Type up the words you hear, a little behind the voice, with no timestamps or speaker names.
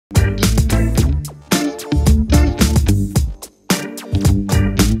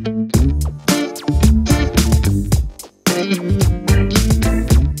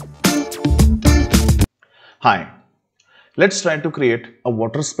Let's try to create a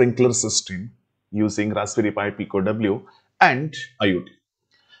water sprinkler system using Raspberry Pi Pico W and IoT.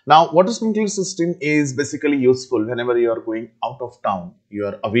 Now, water sprinkler system is basically useful whenever you are going out of town, you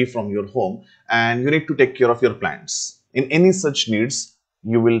are away from your home and you need to take care of your plants. In any such needs,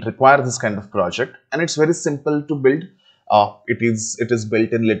 you will require this kind of project, and it's very simple to build. It is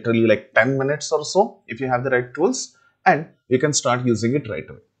built in literally like 10 minutes or so if you have the right tools, and you can start using it right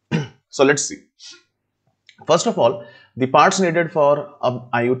away. So let's see. First of all, the parts needed for an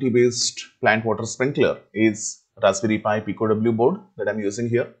IoT based plant water sprinkler is Raspberry Pi Pico W board that I'm using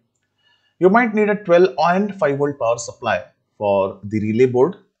here. You might need a 12 and 5 volt power supply for the relay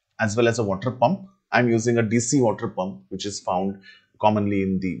board as well as a water pump. I'm using a DC water pump which is found commonly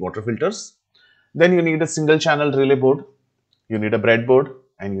in the water filters. Then you need a single channel relay board, you need a breadboard,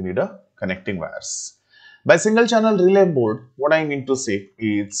 and you need a connecting wires. By single channel relay board, what I mean to say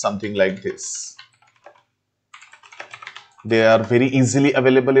is something like this. They are very easily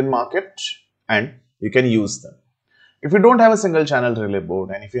available in market and you can use them. If you don't have a single channel relay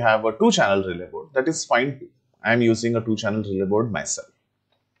board and if you have a 2-channel relay board, that is fine too. I am using a 2-channel relay board myself.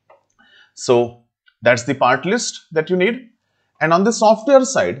 So that's the part list that you need. And on the software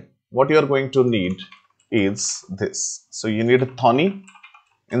side, what you are going to need is this. So you need a Thorny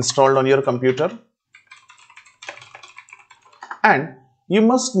installed on your computer, and you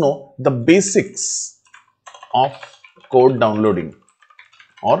must know the basics of code downloading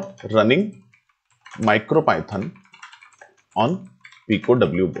or running Micropython on Pico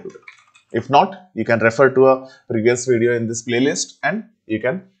W board. If not, you can refer to a previous video in this playlist and you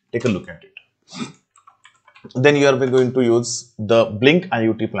can take a look at it. Then you are going to use the Blink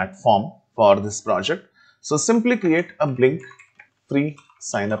IoT platform for this project. So simply create a Blink free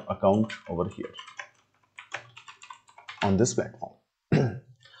sign up account over here on this platform.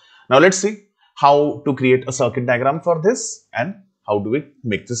 Now let's see how to create a circuit diagram for this and how do we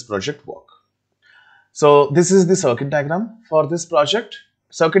make this project work. So this is the circuit diagram for this project.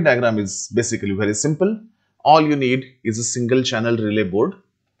 Circuit diagram is basically very simple. All you need is a single channel relay board.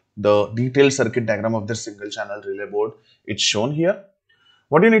 The detailed circuit diagram of the single channel relay board is shown here.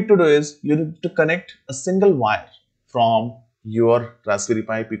 What you need to do is you need to connect a single wire from your Raspberry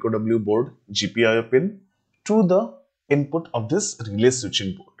Pi Pico W board GPIO pin to the input of this relay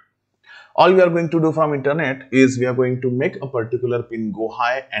switching board. All we are going to do from internet is we are going to make a particular pin go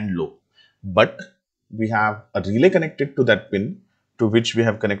high and low, but we have a relay connected to that pin to which we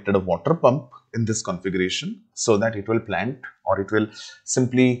have connected a water pump in this configuration so that it will plant or it will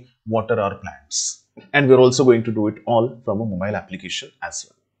simply water our plants. And we're also going to do it all from a mobile application as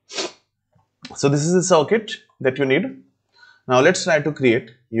well. So this is the circuit that you need. Now let's try to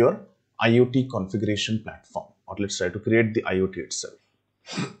create your IoT configuration platform, or let's try to create the IoT itself.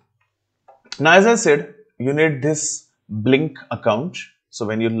 Now, as I said, you need this Blink account. So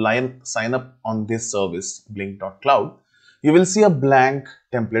when you sign up on this service, blink.cloud, you will see a blank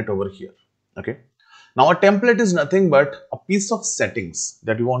template over here. Okay. Now a template is nothing but a piece of settings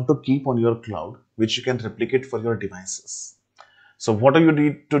that you want to keep on your cloud, which you can replicate for your devices. So what you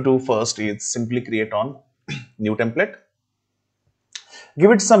need to do first is simply create on new template. Give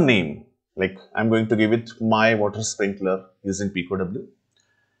it some name, like I'm going to give it my water sprinkler using Pico W.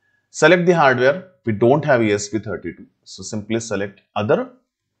 Select the hardware. We don't have ESP32, so simply select other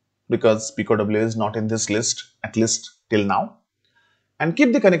because Pico W is not in this list, at least till now, and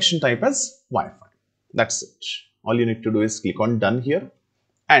keep the connection type as Wi-Fi. That's it. All you need to do is click on done here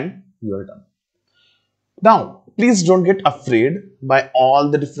and you are done. Now, please don't get afraid by all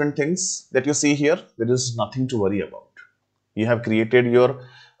the different things that you see here. There is nothing to worry about. You have created your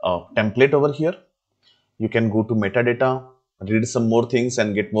template over here. You can go to metadata, read some more things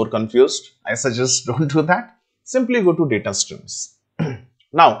and get more confused. I suggest don't do that. Simply go to data streams.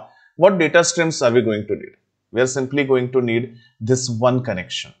 Now, what data streams are we going to need? We are simply going to need this one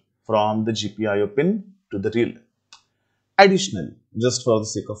connection from the GPIO pin to the relay. Additionally, just for the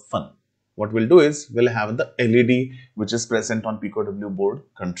sake of fun, what we'll do is we'll have the LED which is present on Pico W board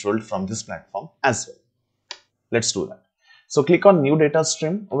controlled from this platform as well. Let's do that. So click on new data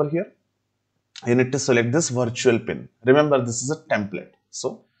stream over here. You need to select this virtual pin. Remember, this is a template.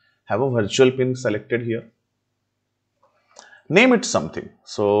 So have a virtual pin selected here. Name it something.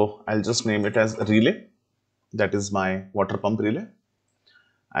 So I'll just name it as relay. That is my water pump relay.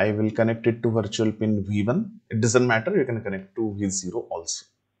 I will connect it to virtual pin V1. It doesn't matter. You can connect to V0 also.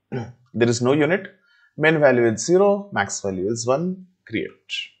 There is no unit. Main value is 0. Max value is 1.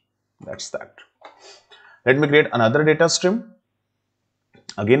 Create. That's that. Let me create another data stream.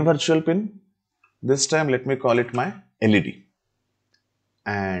 Again virtual pin. This time let me call it my LED.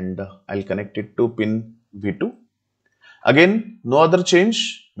 And I'll connect it to pin V2. Again, no other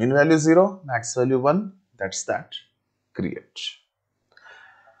change. Min value 0, max value 1. That's that. Create.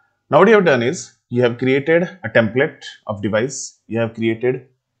 Now what you have done is, you have created a template of device. You have created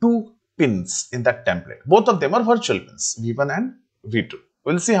 2 pins in that template. Both of them are virtual pins, V1 and V2.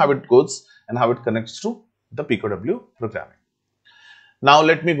 We'll see how it goes and how it connects to the Pico W programming. Now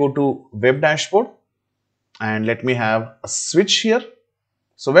let me go to web dashboard and let me have a switch here.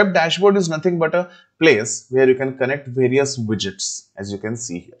 So web dashboard is nothing but a place where you can connect various widgets, as you can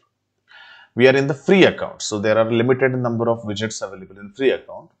see here. We are in the free account, so there are limited number of widgets available in free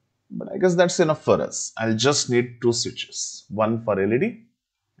account, but I guess that's enough for us. I'll just need 2 switches, one for LED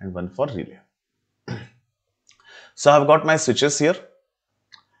and one for relay. So I've got my switches here.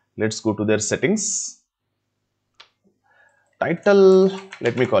 Let's go to their settings. Title,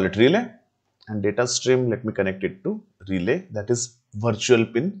 let me call it relay, and data stream, let me connect it to relay, that is virtual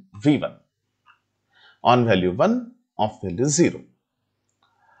pin V1. On value 1, off value 0.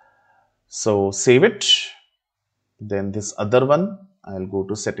 So save it. Then this other one, I'll go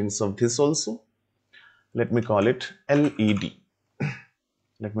to settings of this also. Let me call it LED.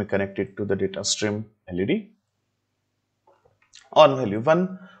 Let me connect it to the data stream LED. On value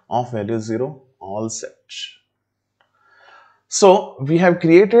 1, off value 0, all set. So we have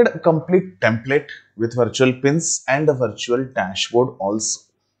created a complete template with virtual pins and a virtual dashboard also.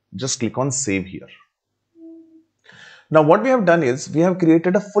 Just click on save here. Now what we have done is, we have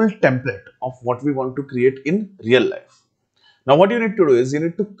created a full template of what we want to create in real life. Now what you need to do is, you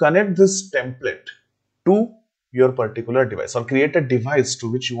need to connect this template to your particular device, or create a device to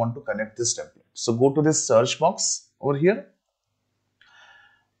which you want to connect this template. So go to this search box over here,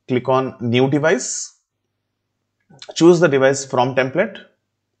 click on new device, choose the device from template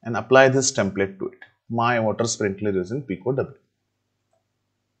and apply this template to it. My water sprinkler is in Pico W.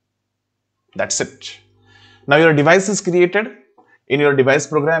 That's it. Now your device is created. In your device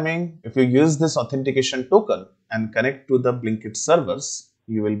programming, if you use this authentication token and connect to the Blinkit servers,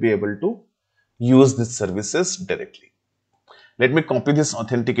 you will be able to use these services directly. Let me copy this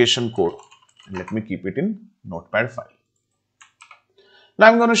authentication code and let me keep it in Notepad file. Now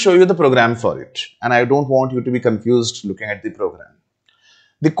I'm going to show you the program for it, and I don't want you to be confused looking at the program.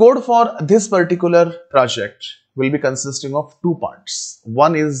 The code for this particular project will be consisting of 2 parts.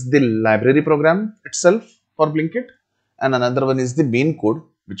 One is the library program itself for Blinkit, and another one is the main code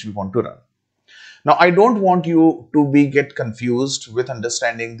which we want to run. Now I don't want you to get confused with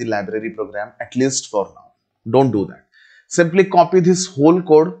understanding the library program, at least for now. Don't do that. Simply copy this whole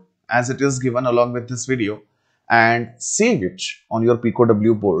code as it is given along with this video and save it on your Pico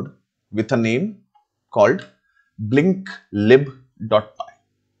W board with a name called blinklib.py.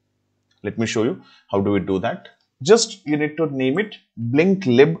 Let me show you how do we do that. Just you need to name it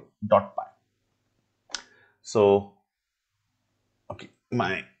blinklib.py. So, okay,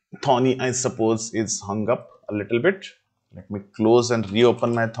 my Thorny, I suppose, is hung up a little bit. Let me close and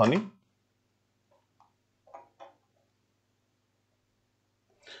reopen my Thorny.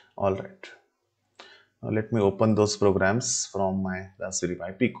 All right. Now let me open those programs from my Raspberry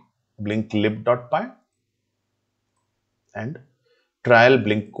Pi Pico. Blinklib.py and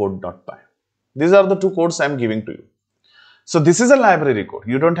trialblinkcode.py. These are the 2 codes I am giving to you. So this is a library code.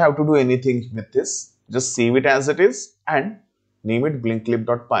 You don't have to do anything with this. Just save it as it is and name it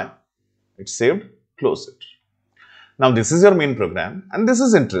blinklib.py. It's saved, close it. Now this is your main program and this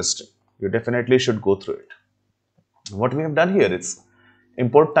is interesting. You definitely should go through it. What we have done here is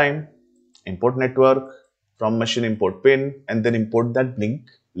import time, import network, from machine import pin, and then import that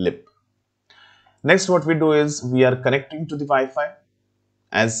blinklib. Next what we do is, we are connecting to the Wi-Fi,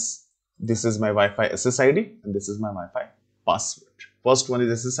 as this is my Wi-Fi SSID and this is my Wi-Fi password. First one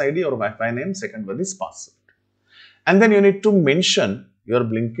is SSID or Wi-Fi name, second one is password. And then you need to mention your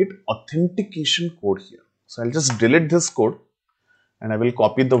Blinkit authentication code here. So I'll just delete this code and I will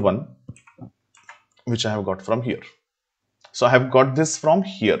copy the one which I have got from here. So I have got this from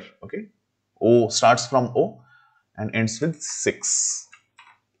here, okay. O starts from O and ends with 6.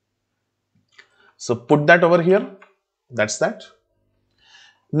 So put that over here. That's that.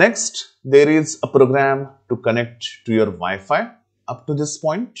 Next, there is a program to connect to your Wi-Fi up to this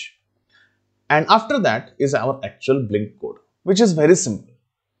point. And after that is our actual Blink code, which is very simple.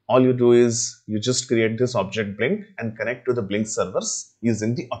 All you do is you just create this object Blink and connect to the Blink servers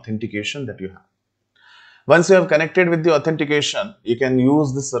using the authentication that you have. Once you have connected with the authentication, you can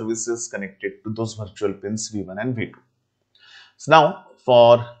use the services connected to those virtual pins V1 and V2. So now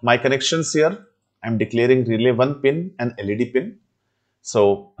for my connections here, I am declaring relay 1 pin and LED pin.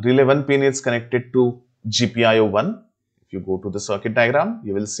 So relay 1 pin is connected to GPIO 1. If you go to the circuit diagram,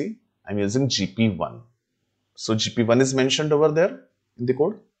 you will see I am using GP1. So GP1 is mentioned over there in the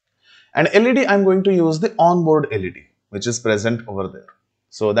code. And LED, I'm going to use the onboard LED, which is present over there.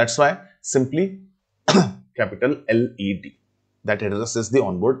 So that's why simply capital LED, that addresses the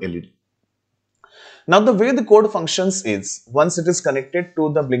onboard LED. Now the way the code functions is, once it is connected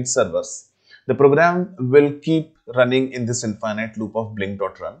to the Blink servers, the program will keep running in this infinite loop of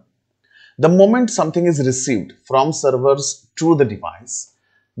blink.run. The moment something is received from servers to the device,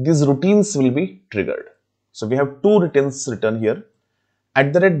 these routines will be triggered. So we have two routines written here,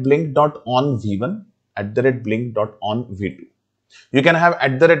 @blink.on v1, @blink.on v2. You can have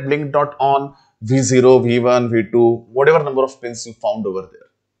 @blink.on v0, v1, v2, whatever number of pins you found over there.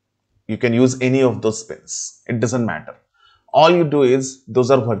 You can use any of those pins. It doesn't matter. All you do is,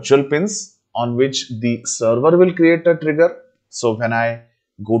 those are virtual pins on which the server will create a trigger. So when I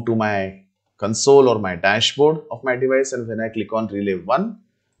go to my console or my dashboard of my device, and when I click on relay 1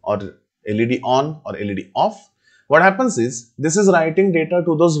 or LED on or LED off, what happens is, this is writing data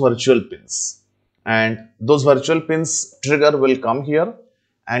to those virtual pins, and those virtual pins trigger will come here,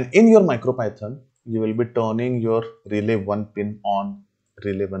 and in your Micropython you will be turning your relay 1 pin on,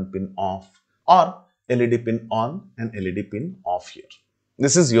 relay 1 pin off, or LED pin on and LED pin off here.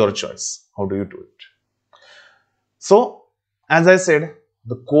 This is your choice. How do you do it? So as I said,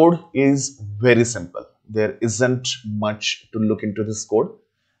 the code is very simple. There isn't much to look into this code.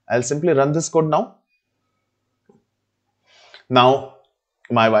 I'll simply run this code now. Now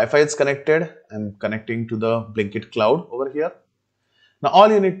my Wi-Fi is connected. I'm connecting to the Blinkit cloud over here. Now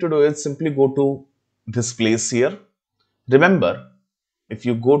all you need to do is simply go to this place here. Remember, if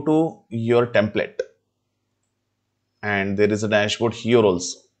you go to your template, and there is a dashboard here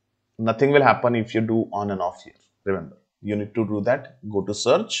also, nothing will happen if you do on and off here. Remember, you need to do that. Go to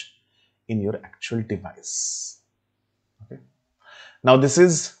search in your actual device. Okay. Now this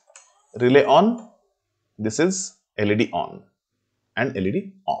is relay on, this is LED on and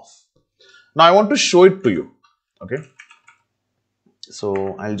LED off. Now I want to show it to you. Okay.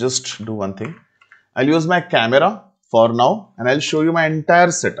 So I'll just do one thing. I'll use my camera for now, and I'll show you my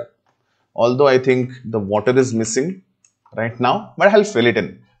entire setup. Although I think the water is missing right now, but I'll fill it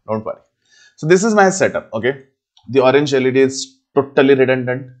in. Don't worry. So this is my setup. Okay. The orange LED is totally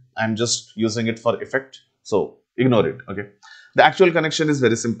redundant. I'm just using it for effect. So ignore it. Okay. The actual connection is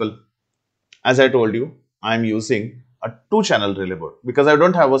very simple. As I told you, I'm using a 2-channel relay board because I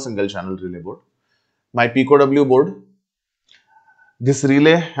don't have a single channel relay board. My Pi Pico W board. This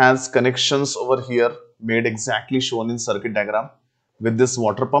relay has connections over here made exactly shown in circuit diagram with this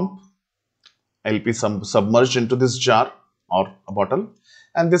water pump. I'll be submerged into this jar or a bottle,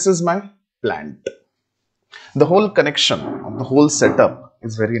 and this is my plant. The whole connection of the whole setup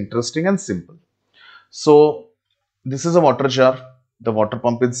is very interesting and simple. So this is a water jar. The water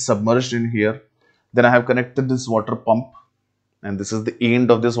pump is submerged in here. Then I have connected this water pump, and this is the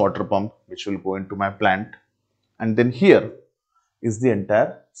end of this water pump which will go into my plant. And then here is the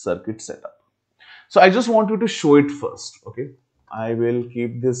entire circuit setup. So I just want you to show it first. Okay. I will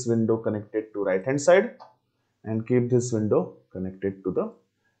keep this window connected to right hand side and keep this window connected to the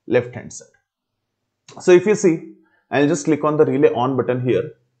left hand side. So if you see, I'll just click on the relay on button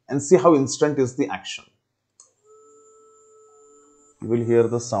here and see how instant is the action. You will hear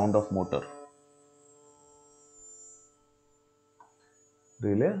the sound of motor.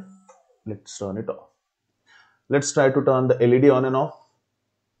 Relay, let's turn it off. Let's try to turn the LED on and off.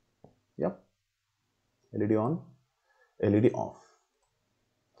 Yep. LED on, LED off.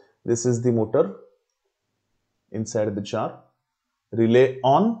 This is the motor inside the jar. Relay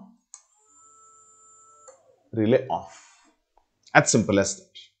on, relay off. As simple as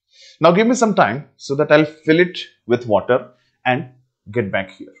that. Now give me some time so that I'll fill it with water and get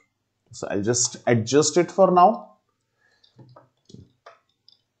back here. So I'll just adjust it for now.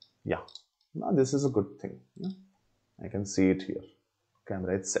 Yeah. Now this is a good thing. Yeah. I can see it here.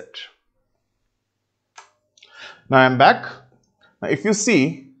 Camera is set. Now I'm back. Now if you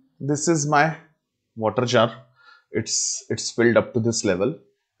see, this is my water jar. It's filled up to this level,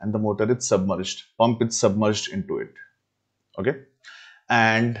 and the motor is submerged. Pump is submerged into it. Okay.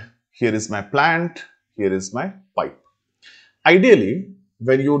 And here is my plant. Here is my pipe. Ideally,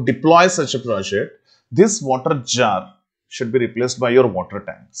 when you deploy such a project, this water jar should be replaced by your water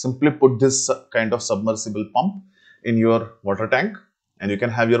tank. Simply put this kind of submersible pump in your water tank, and you can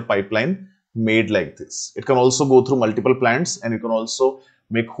have your pipeline made like this. It can also go through multiple plants, and you can also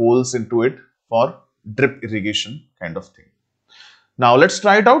make holes into it for drip irrigation kind of thing. Now let's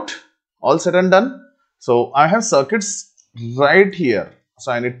try it out. All said and done. So I have circuits right here.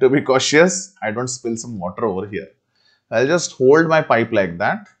 So I need to be cautious. I don't spill some water over here. I'll just hold my pipe like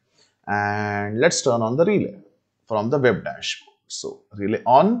that, and let's turn on the relay. from the web dashboard. So relay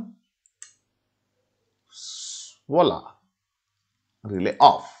on, voila, relay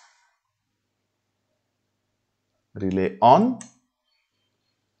off, relay on,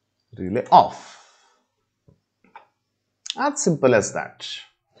 relay off. As simple as that.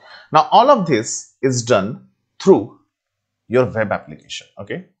 Now all of this is done through your web application.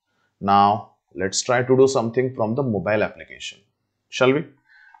 Okay. Now let's try to do something from the mobile application, shall we?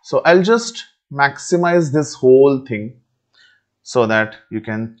 So I'll just maximize this whole thing so that you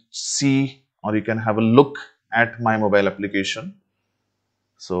can see or you can have a look at my mobile application.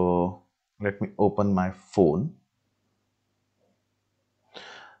 So let me open my phone.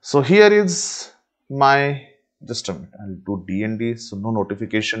 So here is my, just a minute, I'll do DND so no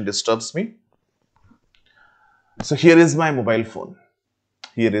notification disturbs me. So here is my mobile phone.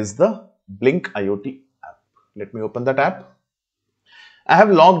 Here is the Blink IoT app. Let me open that app. I have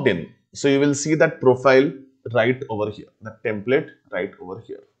logged in. So you will see that profile right over here, the template right over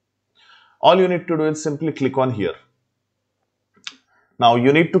here. All you need to do is simply click on here. Now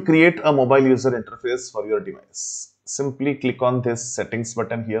you need to create a mobile user interface for your device. Simply click on this settings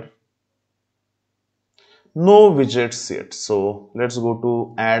button here. No widgets yet. So let's go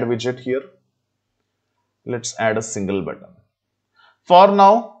to add widget here. Let's add a single button. For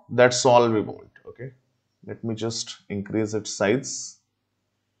now, that's all we want. Okay. Let me just increase its size.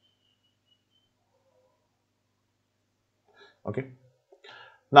 Okay.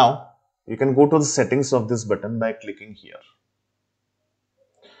 Now you can go to the settings of this button by clicking here.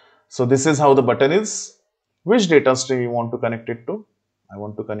 So this is how the button is. Which data stream you want to connect it to? I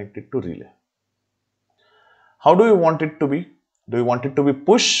want to connect it to relay. How do you want it to be? Do you want it to be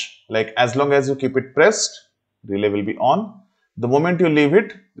push? Like as long as you keep it pressed, relay will be on. The moment you leave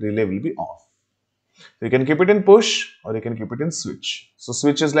it, relay will be off. So you can keep it in push or you can keep it in switch. So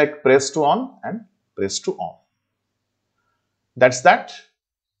switch is like press to on and press to off. That's that.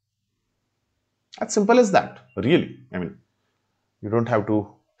 As simple as that. Really. I mean, you don't have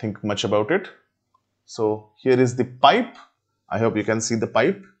to think much about it. So here is the pipe. I hope you can see the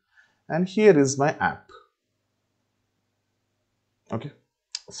pipe. And here is my app. Okay.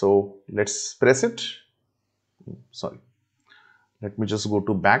 So let's press it. Sorry. Let me just go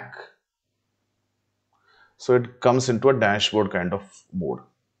to back. So it comes into a dashboard kind of mode.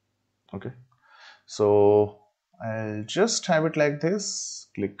 Okay. So I'll just have it like this.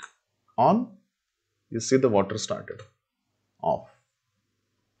 Click on. You see the water started. Off.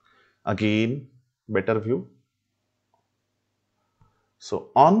 Again, better view. So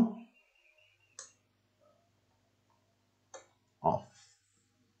on. Off.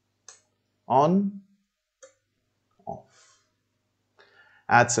 On. Off.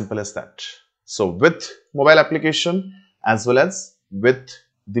 As simple as that. So with mobile application as well as with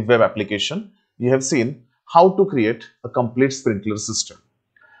the web application, you have seen how to create a complete sprinkler system.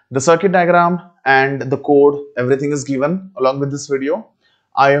 The circuit diagram and the code, everything is given along with this video.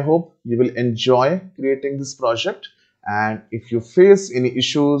 I hope you will enjoy creating this project, and if you face any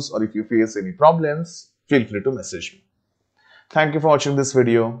issues or if you face any problems, feel free to message me. Thank you for watching this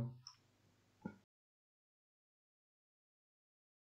video.